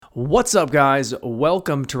What's up, guys?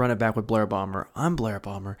 Welcome to Run It Back with Blair Bomber. I'm Blair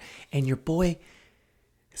Bomber, and your boy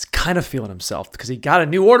is kind of feeling himself because he got a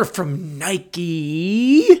new order from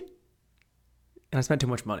Nike. And I spent too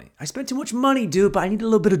much money. I spent too much money, dude, but I need a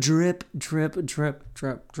little bit of drip. You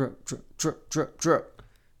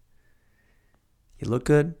look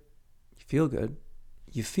good. You feel good.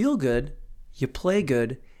 You feel good. You play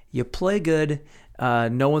good. You play good.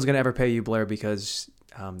 No one's going to ever pay you, Blair, because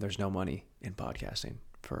there's no money in podcasting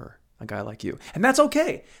for a guy like you. And that's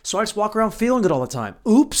okay. So I just walk around feeling good all the time.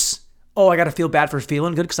 Oops. Oh, I got to feel bad for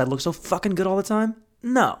feeling good because I look so fucking good all the time?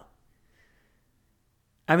 No.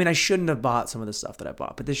 I mean, I shouldn't have bought some of the stuff that I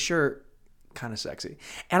bought, but this shirt, kind of sexy.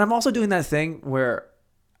 And I'm also doing that thing where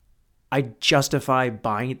I justify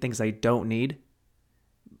buying things I don't need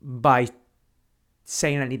by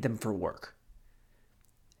saying I need them for work.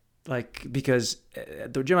 Like, because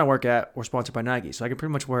the gym I work at, we're sponsored by Nike, so I can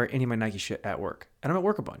pretty much wear any of my Nike shit at work. And I'm at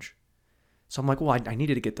work a bunch. So I'm like, well, I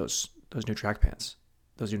needed to get those new track pants,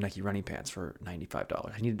 those new Nike running pants for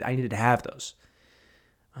 $95. I needed to have those.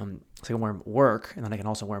 So I can wear them at work, and then I can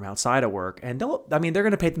also wear them outside of work. And they're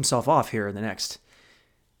going to pay themselves off here in the next,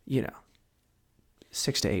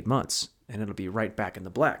 6 to 8 months, and it'll be right back in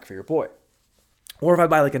the black for your boy. Or if I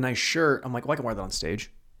buy like a nice shirt, I'm like, well, I can wear that on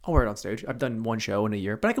stage. I'll wear it on stage. I've done one show in a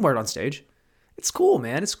year, but I can wear it on stage. It's cool,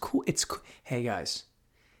 man. It's cool. Hey guys,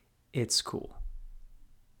 it's cool.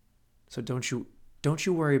 So don't you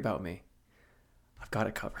worry about me. I've got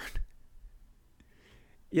it covered.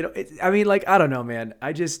 I don't know, man.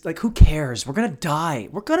 I just, who cares? We're going to die.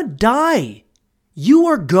 We're going to die. You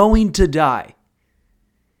are going to die.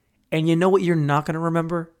 And you know what you're not going to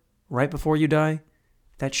remember right before you die?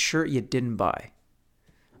 That shirt you didn't buy.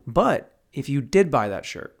 But if you did buy that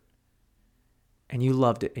shirt and you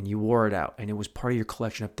loved it and you wore it out and it was part of your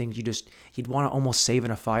collection of things you'd want to almost save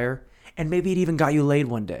in a fire, and maybe it even got you laid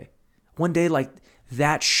one day. One day,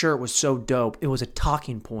 that shirt was so dope, it was a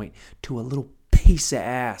talking point to a little piece of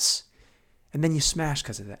ass. And then you smash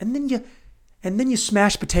because of that. And then you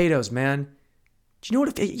smash potatoes, man. Do you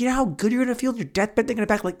know how good you're going to feel in your deathbed thinking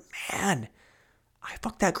back man, I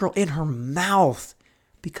fucked that girl in her mouth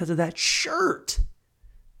because of that shirt.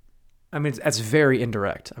 I mean, that's very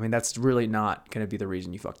indirect. I mean, that's really not going to be the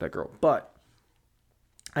reason you fucked that girl. But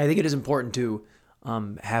I think it is important to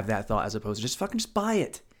have that thought as opposed to just buy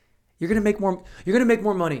it. You're going to make more money. You're going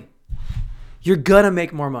to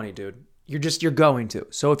make more money, dude. You're going to.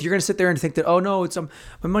 So if you're going to sit there and think that, oh no,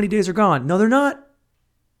 my money days are gone. No, they're not.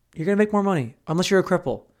 You're going to make more money unless you're a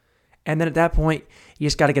cripple. And then at that point, you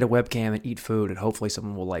just got to get a webcam and eat food, and hopefully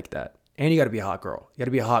someone will like that. And you got to be a hot girl. You got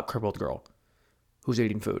to be a hot crippled girl who's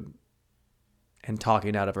eating food and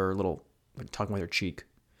talking out of her talking with her cheek.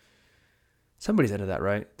 Somebody's into that,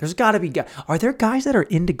 right? There's got to be guys. Are there guys that are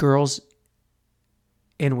into girls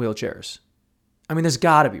in wheelchairs? I mean, there's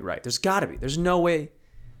got to be, right? There's got to be. There's no way.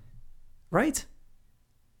 Right?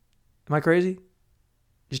 Am I crazy?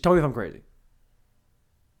 Just tell me if I'm crazy.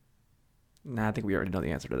 Nah, I think we already know the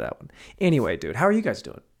answer to that one. Anyway, dude, how are you guys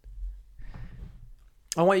doing?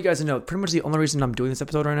 I want you guys to know, pretty much the only reason I'm doing this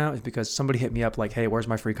episode right now is because somebody hit me up hey, where's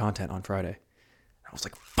my free content on Friday? I was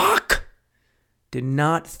like, fuck! Did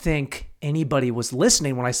not think anybody was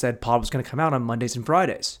listening when I said pod was going to come out on Mondays and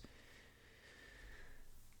Fridays.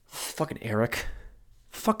 Fucking Eric.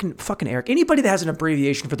 Fucking Eric. Anybody that has an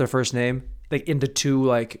abbreviation for their first name, into two,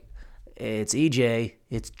 it's EJ,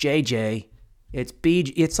 it's JJ, it's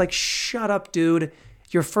BJ. It's shut up, dude.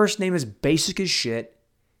 Your first name is basic as shit,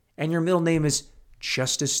 and your middle name is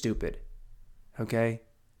just as stupid. Okay?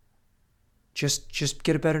 Just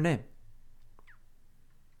get a better name.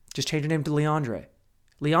 Just change your name to Leandre.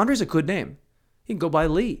 Leandre's a good name. You can go by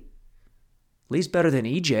Lee. Lee's better than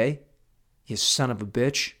EJ, you son of a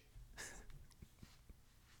bitch.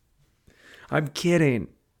 I'm kidding.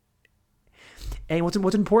 And what's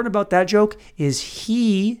important about that joke is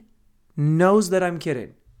he knows that I'm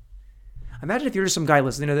kidding. Imagine if you're just some guy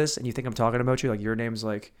listening to this and you think I'm talking about you, your name's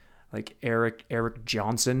Eric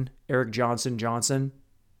Johnson. Eric Johnson.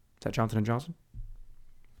 Is that Johnson & Johnson?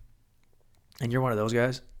 And you're one of those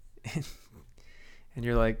guys. And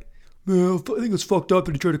you're like, man, I think it's fucked up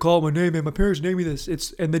that he tried to call my name, man. My parents named me this.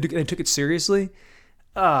 And they took it seriously.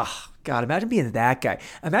 Oh, God, imagine being that guy.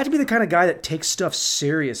 Imagine being the kind of guy that takes stuff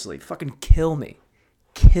seriously. Fucking kill me.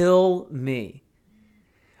 Kill me.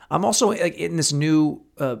 I'm also in this new,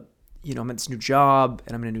 I'm at this new job,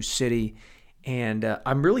 and I'm in a new city, and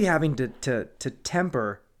I'm really having to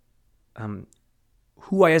temper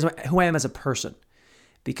who I am as a person,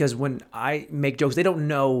 because when I make jokes, they don't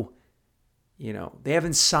know, they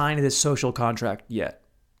haven't signed this social contract yet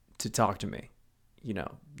to talk to me.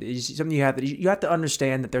 It's something you have to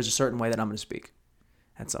understand that there's a certain way that I'm going to speak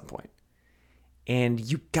at some point. And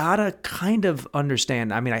you gotta kind of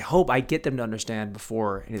understand. I mean, I hope I get them to understand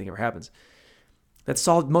before anything ever happens. That's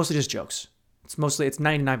all mostly just jokes. It's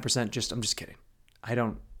 99% just, I'm just kidding. I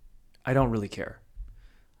don't really care.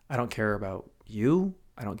 I don't care about you.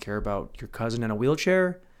 I don't care about your cousin in a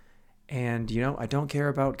wheelchair. And, I don't care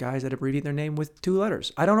about guys that abbreviate their name with 2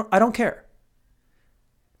 letters. I don't care.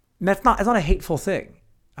 And it's not a hateful thing.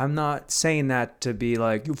 I'm not saying that to be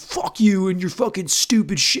like, fuck you and your fucking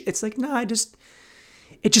stupid shit. It's like, nah, it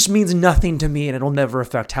just means nothing to me and it'll never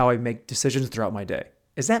affect how I make decisions throughout my day.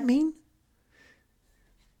 Is that mean?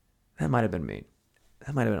 That might have been mean.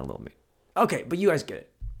 That might have been a little mean. Okay, but you guys get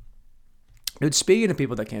it. Dude, speaking of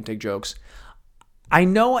people that can't take jokes, I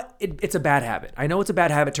know it's a bad habit. I know it's a bad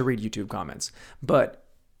habit to read YouTube comments, but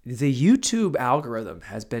the YouTube algorithm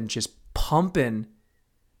has been just pumping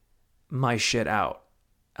my shit out.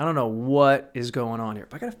 I don't know what is going on here,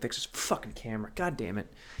 but I gotta fix this fucking camera. God damn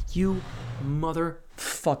it. You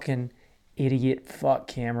motherfucking idiot fuck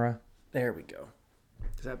camera. There we go.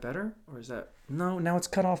 Is that better? Or is that... No, now it's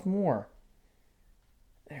cut off more.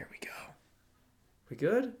 There we go. We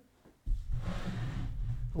good?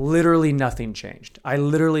 Literally nothing changed.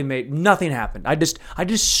 Nothing happened. I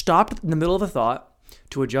just stopped in the middle of a thought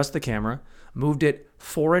to adjust the camera, moved it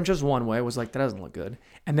 4 inches one way, was like, that doesn't look good,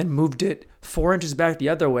 and then moved it 4 inches back the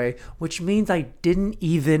other way, which means I didn't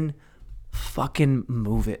even fucking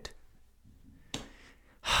move it.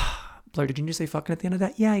 Blair, did you just say fucking at the end of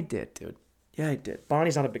that? Yeah, I did, dude. Yeah, I did.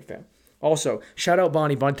 Bonnie's not a big fan. Also, shout out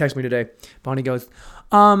Bonnie. Bonnie texted me today. Bonnie goes,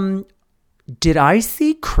 did I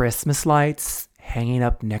see Christmas lights hanging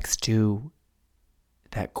up next to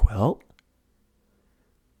that quilt?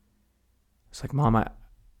 It's like, Mom, I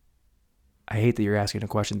hate that you're asking a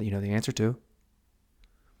question that you know the answer to.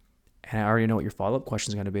 And I already know what your follow-up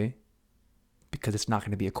question is going to be, because it's not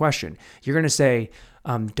going to be a question. You're going to say,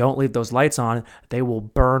 don't leave those lights on. They will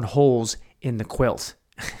burn holes in the quilt.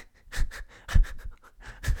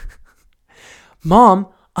 Mom,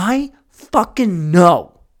 I fucking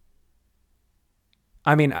know.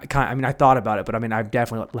 I mean, I thought about it, but I've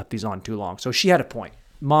definitely left these on too long. So she had a point.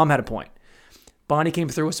 Mom had a point. Bonnie came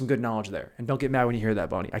through with some good knowledge there. And don't get mad when you hear that,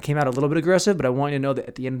 Bonnie. I came out a little bit aggressive, but I want you to know that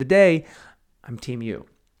at the end of the day, I'm team you.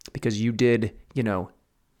 Because you did,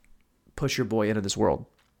 push your boy into this world.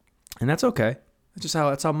 And that's okay.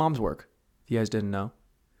 That's how moms work. If you guys didn't know.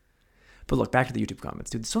 But look, back to the YouTube comments,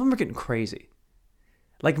 dude. Some of them are getting crazy.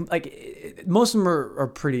 Like most of them are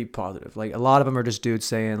pretty positive. Like, a lot of them are just dudes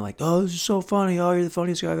saying like, oh, this is so funny. Oh, you're the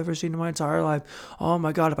funniest guy I've ever seen in my entire life. Oh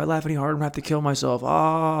my God, if I laugh any harder, I'm gonna have to kill myself.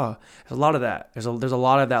 There's a lot of that. There's a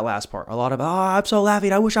lot of that last part. A lot of, I'm so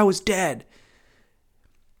laughing, I wish I was dead.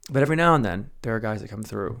 But every now and then, there are guys that come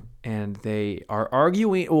through and they are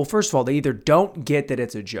arguing. Well, first of all, they either don't get that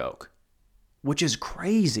it's a joke, which is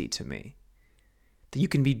crazy to me. That you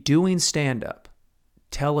can be doing stand-up,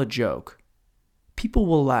 tell a joke, people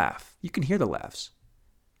will laugh. You can hear the laughs.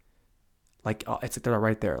 Like, they're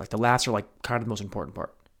right there. Like, the laughs are like kind of the most important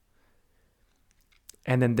part.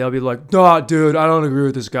 And then they'll be like, nah, dude, I don't agree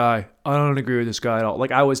with this guy. I don't agree with this guy at all.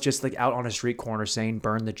 Like, I was just like out on a street corner saying,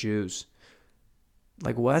 burn the Jews.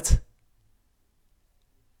 Like, what?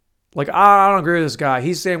 Like, I don't agree with this guy.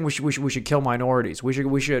 He's saying we should kill minorities.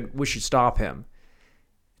 We should stop him.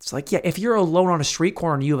 It's like, yeah, if you're alone on a street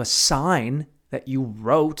corner and you have a sign that you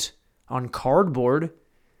wrote on cardboard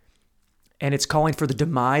and it's calling for the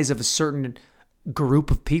demise of a certain group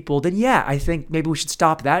of people, then yeah, I think maybe we should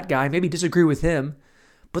stop that guy, maybe disagree with him.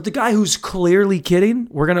 But the guy who's clearly kidding,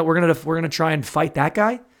 we're gonna try and fight that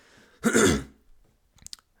guy. It's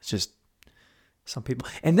just some people.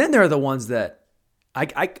 And then there are the ones that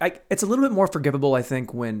it's a little bit more forgivable, I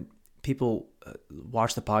think, when people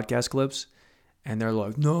watch the podcast clips and they're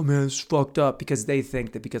like, no, man, it's fucked up, because they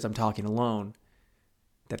think that because I'm talking alone,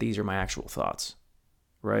 that these are my actual thoughts,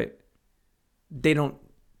 right? They don't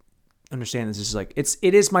understand this is like,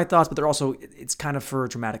 it is my thoughts, but they're also, it's kind of for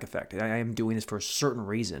dramatic effect. I am doing this for a certain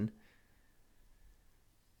reason.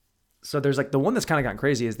 So there's like the one that's kind of gotten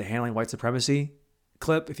crazy is the handling white supremacy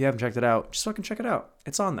clip. If you haven't checked it out, just fucking check it out.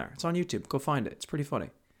 It's on there. It's on YouTube. Go find it. It's pretty funny.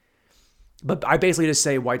 But I basically just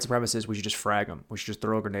say white supremacists, we should just frag them. We should just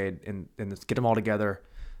throw a grenade and get them all together,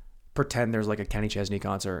 pretend there's like a Kenny Chesney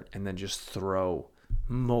concert, and then just throw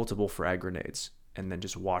multiple frag grenades and then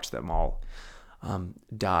just watch them all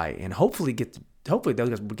die. And hopefully those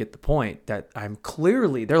guys would get the point that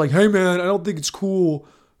they're like, hey man, I don't think it's cool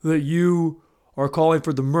that you are calling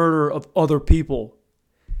for the murder of other people.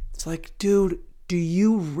 It's like, dude, do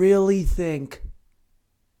you really think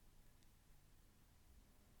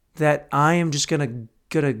that I am just going to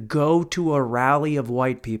gonna go to a rally of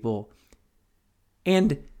white people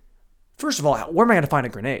and, first of all, where am I gonna find a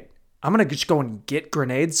grenade? I'm gonna just go and get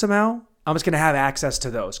grenades somehow. I'm just gonna have access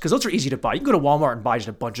to those because those are easy to buy. You can go to Walmart and buy just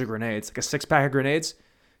a bunch of grenades, like a 6-pack of grenades.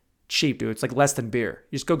 Cheap, dude. It's like less than beer.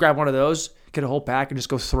 You just go grab one of those, get a whole pack, and just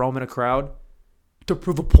go throw them in a crowd to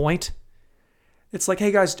prove a point. It's like,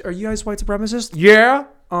 hey guys, are you guys white supremacists? Yeah.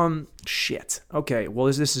 Shit. Okay. Well,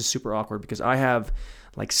 this is super awkward because I have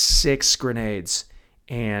like 6 grenades,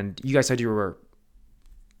 and you guys said you were,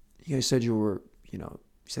 you said you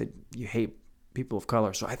hate people of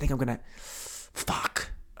color, so I think I'm gonna,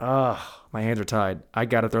 fuck. Ugh, my hands are tied. I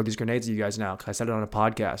gotta throw these grenades at you guys now because I said it on a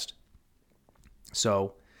podcast.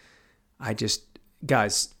 So,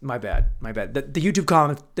 guys, my bad. The YouTube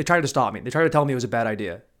comments, they tried to stop me. They tried to tell me it was a bad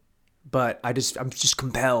idea. But I'm just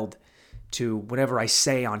compelled to whatever I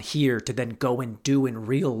say on here to then go and do in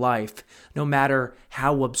real life, no matter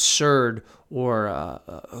how absurd or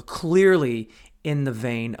clearly in the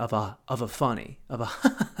vein of a funny, of a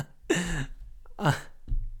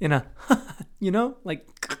like,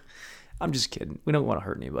 I'm just kidding. We don't want to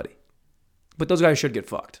hurt anybody. But those guys should get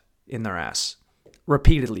fucked in their ass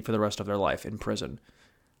repeatedly for the rest of their life in prison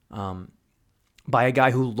by a guy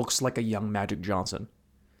who looks like a young Magic Johnson.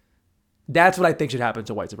 That's what I think should happen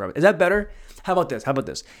to white supremacists. Is that better? How about this?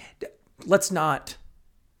 Let's not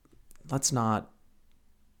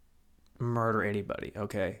murder anybody,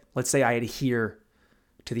 okay? Let's say I adhere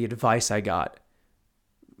to the advice I got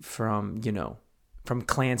from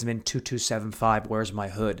Klansman2275, where's my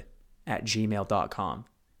hood, at gmail.com,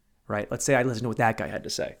 right? Let's say I listen to what that guy had to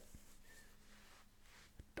say.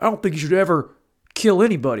 I don't think you should ever kill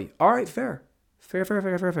anybody. All right, fair.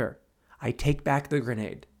 I take back the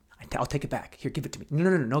grenade. I'll take it back. Here, give it to me.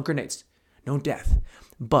 No grenades. No death.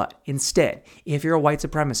 But instead, if you're a white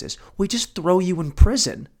supremacist, we just throw you in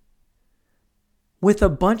prison with a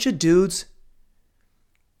bunch of dudes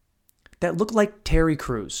that look like Terry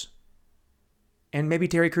Crews. And maybe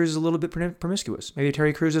Terry Crews is a little bit promiscuous. Maybe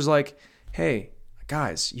Terry Crews is like, hey,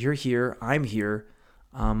 guys, you're here. I'm here.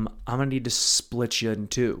 I'm going to need to split you in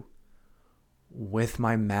two with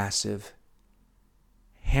my massive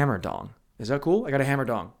hammer dong. Is that cool? I got a hammer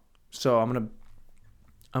dong. So I'm gonna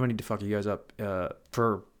need to fuck you guys up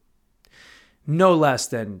for no less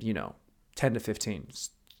than 10 to 15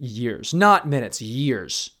 years, not minutes,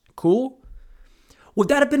 years. Cool? Would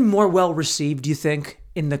that have been more well received, do you think,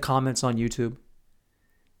 in the comments on YouTube?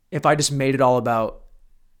 If I just made it all about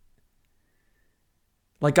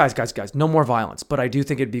like, guys, no more violence. But I do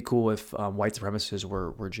think it'd be cool if white supremacists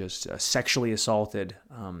were just sexually assaulted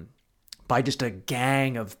by just a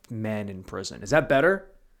gang of men in prison. Is that better?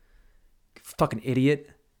 Fucking idiot.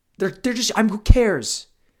 They're just, who cares?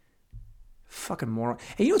 Fucking moron.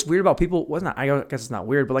 Hey, you know what's weird about people? I guess it's not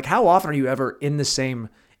weird, but like, how often are you ever in the same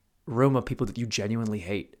room of people that you genuinely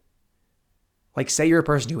hate? Like, say you're a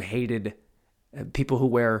person who hated people who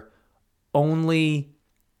wear only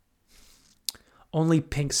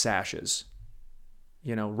pink sashes,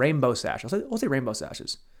 rainbow sashes. I'll say rainbow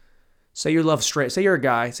sashes. Say you love straight. Say you're a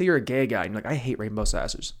guy. Say you're a gay guy. And you're like, I hate rainbow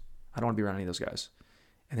sashes. I don't want to be around any of those guys.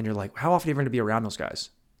 And then you're like, how often are you going to be around those guys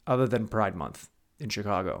other than Pride Month in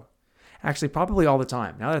Chicago? Actually, probably all the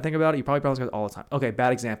time. Now that I think about it, you probably those guys all the time. Okay,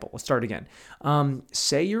 bad example. Let's start again.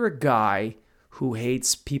 Say you're a guy who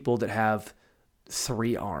hates people that have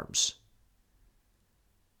 3 arms.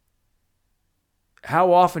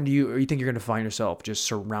 How often do you think you're going to find yourself just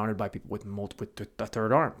surrounded by people with a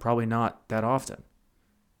third arm? Probably not that often.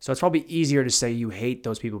 So it's probably easier to say you hate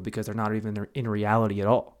those people because they're not even in reality at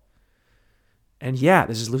all. And yeah,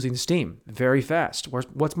 this is losing steam very fast.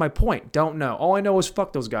 What's my point? Don't know. All I know is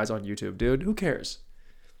fuck those guys on YouTube, dude. Who cares?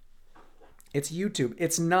 It's YouTube.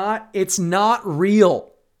 It's not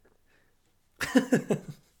real.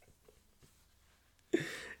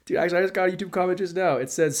 Dude, actually, I just got a YouTube comment just now. It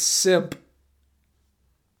says simp.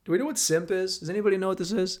 Do we know what simp is? Does anybody know what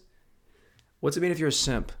this is? What's it mean if you're a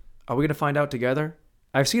simp? Are we going to find out together?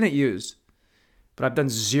 I've seen it used, but I've done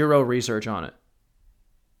zero research on it.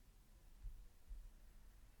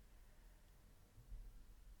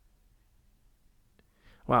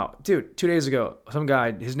 Wow. Dude, 2 days ago, some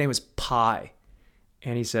guy, his name is Pi,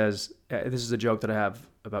 and he says, this is a joke that I have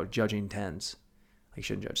about judging 10s. Like, you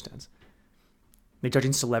shouldn't judge 10s. Like,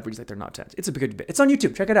 judging celebrities like they're not 10s. It's a good bit. It's on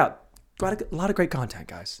YouTube. Check it out. Got a lot of great content,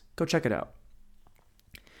 guys. Go check it out.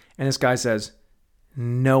 And this guy says,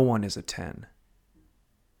 no one is a 10.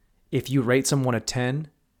 If you rate someone a 10,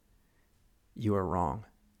 you are wrong.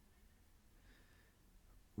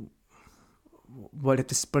 But if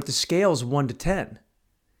the scale is 1 to 10,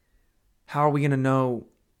 how are we going to know?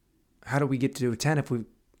 How do we get to a 10 if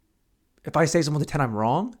If I say someone's a 10, I'm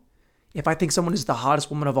wrong? If I think someone is the hottest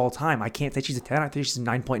woman of all time, I can't say she's a 10. I think she's a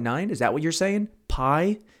 9.9. Is that what you're saying?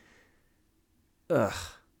 Pie? Ugh.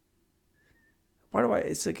 Why do I...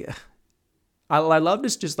 It's like... I love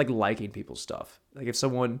just like liking people's stuff. Like if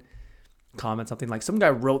someone comments something like... Some guy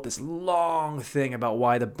wrote this long thing about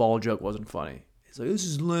why the ball joke wasn't funny. He's like, this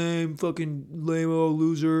is lame, fucking lame-o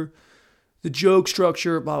loser. The joke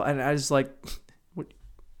structure, blah, and I just like... What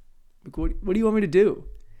do you want me to do?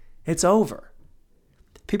 It's over.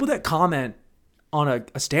 People that comment on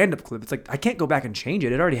a stand-up clip, it's like, I can't go back and change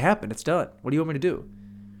it. It already happened. It's done. What do you want me to do?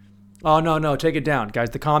 Oh, no, take it down. Guys,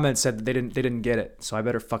 the comments said that they didn't get it, so I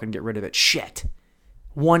better fucking get rid of it. Shit.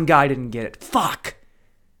 One guy didn't get it. Fuck.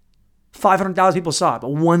 500,000 people saw it, but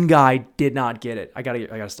one guy did not get it. I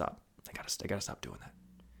gotta stop. I gotta stop doing that.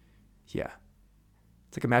 Yeah.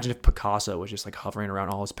 It's like, imagine if Picasso was just like hovering around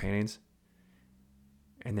all his paintings,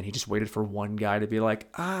 and then he just waited for one guy to be like,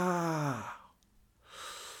 I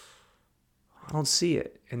don't see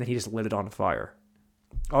it. And then he just lit it on fire.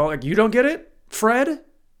 Oh, like, you don't get it, Fred?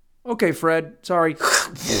 Okay, Fred, sorry.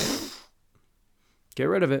 Get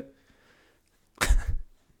rid of it.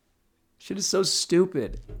 Shit is so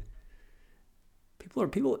stupid. People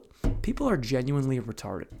are genuinely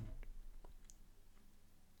retarded.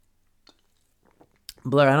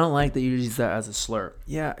 Blair, I don't like that you use that as a slur.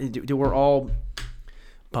 Yeah, we're all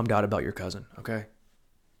bummed out about your cousin, okay?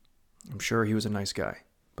 I'm sure he was a nice guy,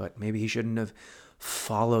 but maybe he shouldn't have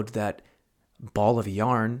followed that ball of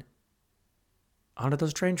yarn onto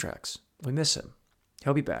those train tracks. We miss him.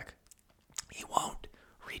 He'll be back. He won't.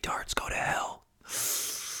 Retards go to hell.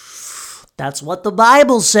 That's what the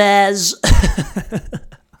Bible says.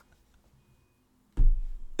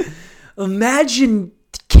 Imagine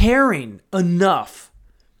caring enough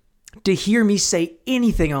to hear me say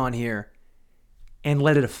anything on here and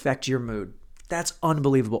let it affect your mood. That's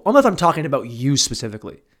unbelievable. Unless I'm talking about you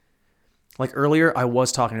specifically. Like earlier, I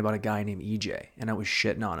was talking about a guy named EJ, and I was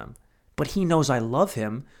shitting on him. But he knows I love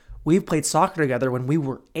him. We've played soccer together when we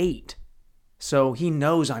were 8. So he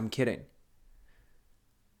knows I'm kidding.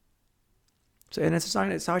 So, and it's a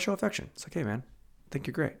sign, it's how I show affection. It's like, hey man, I think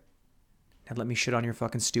you're great. Now let me shit on your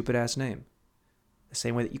fucking stupid ass name. The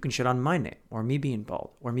same way that you can shit on my name, or me being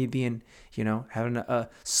bald, or me being, having a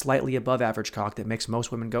slightly above average cock that makes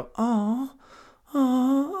most women go, oh.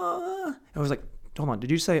 I was like, hold on,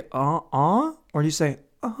 did you say or did you say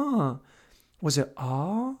Was it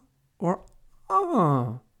or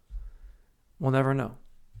We'll never know.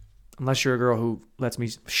 Unless you're a girl who lets me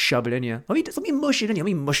shove it in you. Let me mush it in you. Let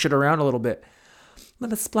me mush it around a little bit.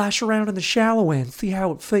 Let it splash around in the shallow end. See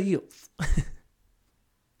how it feels.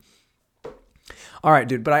 All right,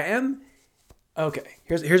 dude. But I am okay.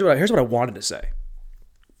 Here's what I wanted to say.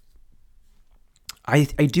 I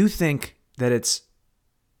do think that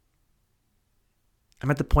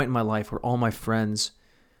I'm at the point in my life where all my friends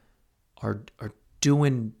are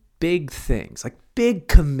doing big things, like big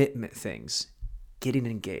commitment things. Getting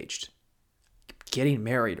engaged, getting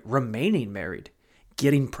married, remaining married,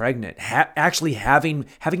 getting pregnant, actually having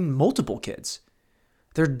multiple kids.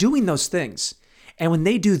 They're doing those things. And when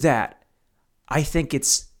they do that, I think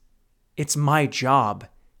it's my job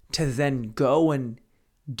to then go and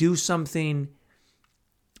do something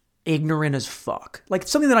ignorant as fuck. Like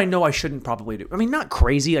something that I know I shouldn't probably do. I mean, not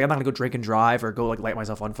crazy. Like I'm not going to go drink and drive or go like light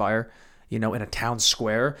myself on fire, in a town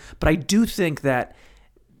square. But I do think that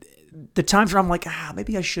the times where I'm like,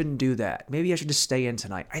 maybe I shouldn't do that. Maybe I should just stay in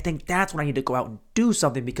tonight. I think that's when I need to go out and do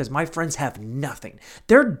something because my friends have nothing.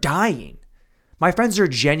 They're dying. My friends are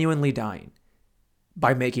genuinely dying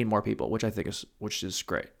by making more people, which is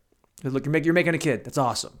great. Look, you're making a kid. That's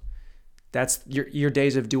awesome. That's your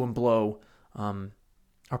days of doing blow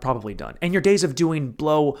are probably done. And your days of doing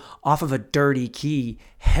blow off of a dirty key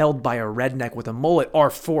held by a redneck with a mullet are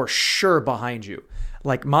for sure behind you.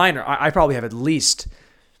 Like mine I probably have at least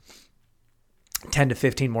 10 to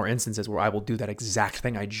 15 more instances where I will do that exact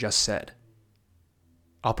thing I just said.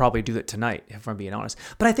 I'll probably do that tonight, if I'm being honest.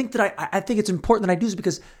 But I think that I think it's important that I do this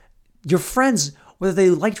because your friends, whether they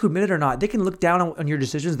like to admit it or not, they can look down on your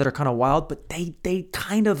decisions that are kind of wild, but they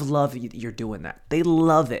kind of love you that you're doing that. They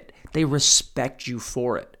love it. They respect you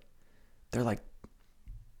for it. They're like,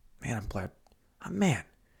 man, I'm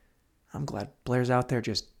glad Blair's out there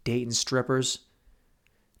just dating strippers,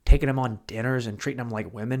 taking them on dinners and treating them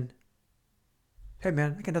like women. Hey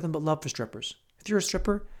man, I got nothing but love for strippers. If you're a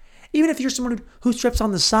stripper, even if you're someone who strips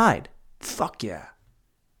on the side, fuck yeah.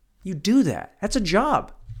 You do that. That's a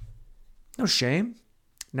job. No shame.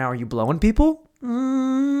 Now, are you blowing people?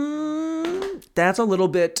 That's a little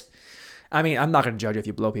bit... I'm not going to judge you if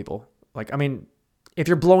you blow people. if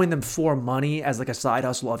you're blowing them for money as like a side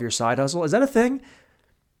hustle of your side hustle, is that a thing?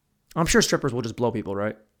 I'm sure strippers will just blow people,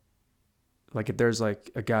 right? Like if there's like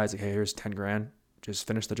a guy's like, hey, here's 10 grand, just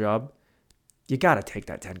finish the job. You got to take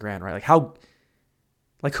that 10 grand, right?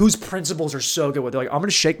 Like whose principles are so good with, they're like, I'm going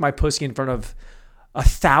to shake my pussy in front of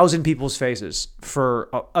 1,000 people's faces for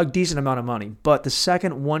a decent amount of money. But the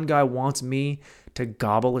second one guy wants me to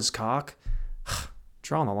gobble his cock,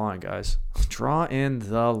 draw on the line, guys. Draw in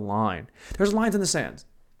the line. There's lines in the sand.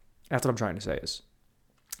 That's what I'm trying to say is.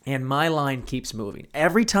 And my line keeps moving.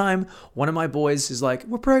 Every time one of my boys is like,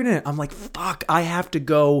 we're pregnant, I'm like, fuck, I have to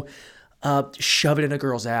go shove it in a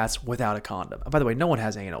girl's ass without a condom. By the way, no one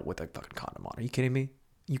has anal with a fucking condom on. Are you kidding me?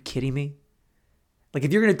 You kidding me? Like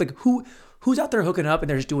if you're going to, like, who's out there hooking up and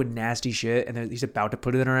they're just doing nasty shit and he's about to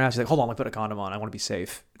put it in her ass? He's like, hold on, let me put a condom on. I want to be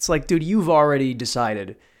safe. It's like, dude, you've already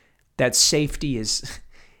decided that safety is...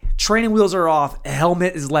 Training wheels are off.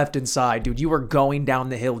 Helmet is left inside. Dude, you are going down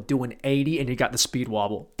the hill doing 80 and you got the speed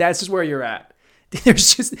wobble. That's just where you're at.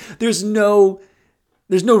 There's no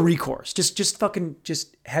recourse. Just fucking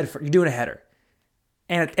head for, you're doing a header.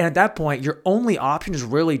 And at that point, your only option is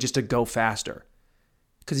really just to go faster.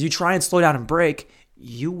 Because if you try and slow down and brake,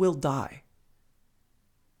 you will die.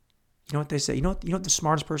 You know what they say? You know what the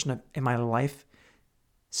smartest person in my life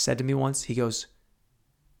said to me once? He goes,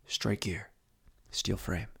 straight gear, steel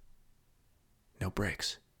frame, no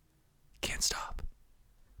brakes, can't stop,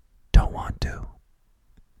 don't want to.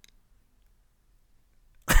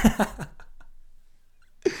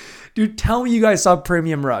 Dude, tell me you guys saw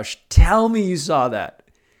Premium Rush. Tell me you saw that.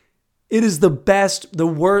 It is the best,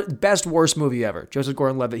 worst movie ever. Joseph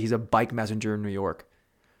Gordon-Levitt, he's a bike messenger in New York.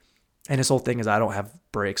 And his whole thing is I don't have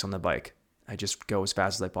brakes on the bike. I just go as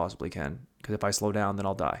fast as I possibly can. Because if I slow down, then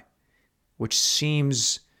I'll die. Which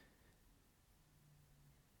seems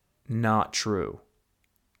not true.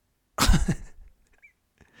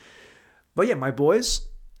 But yeah, my boys,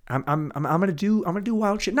 I'm gonna do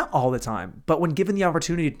wild shit. Not all the time, but when given the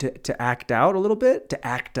opportunity to act out a little bit, to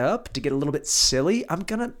act up, to get a little bit silly,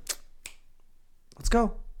 let's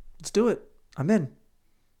go. Let's do it. I'm in.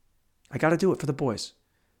 I gotta do it for the boys.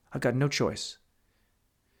 I've got no choice.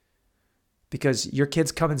 Because your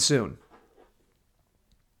kid's coming soon.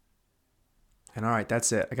 And all right,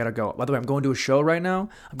 that's it. I gotta go. By the way, I'm going to a show right now.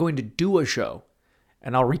 I'm going to do a show.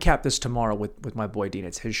 And I'll recap this tomorrow with my boy Dean.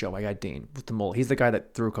 It's his show. I got Dean with the mole. He's the guy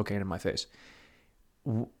that threw cocaine in my face.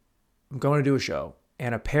 I'm going to do a show.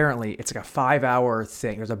 And apparently it's like a 5-hour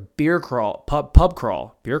thing. There's a pub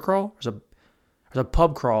crawl. Beer crawl? There's a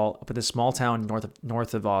pub crawl up at this small town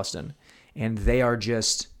north of Austin. And they are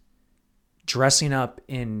just dressing up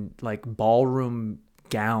in like ballroom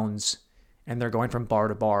gowns. And they're going from bar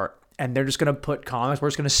to bar. And they're just going to put comics. We're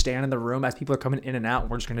just going to stand in the room as people are coming in and out. And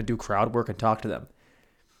we're just going to do crowd work and talk to them.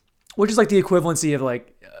 Which is like the equivalency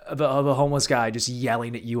of of a homeless guy just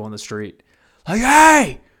yelling at you on the street. Like,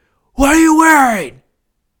 hey, what are you wearing?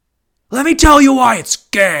 Let me tell you why it's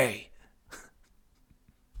gay.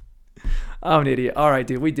 I'm an idiot. All right,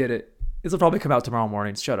 dude, we did it. This will probably come out tomorrow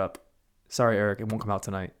morning. Shut up. Sorry, Eric. It won't come out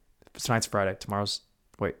tonight. Tonight's Friday. Today's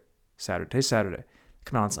Saturday.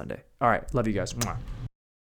 Come out on Sunday. All right. Love you guys. Mwah.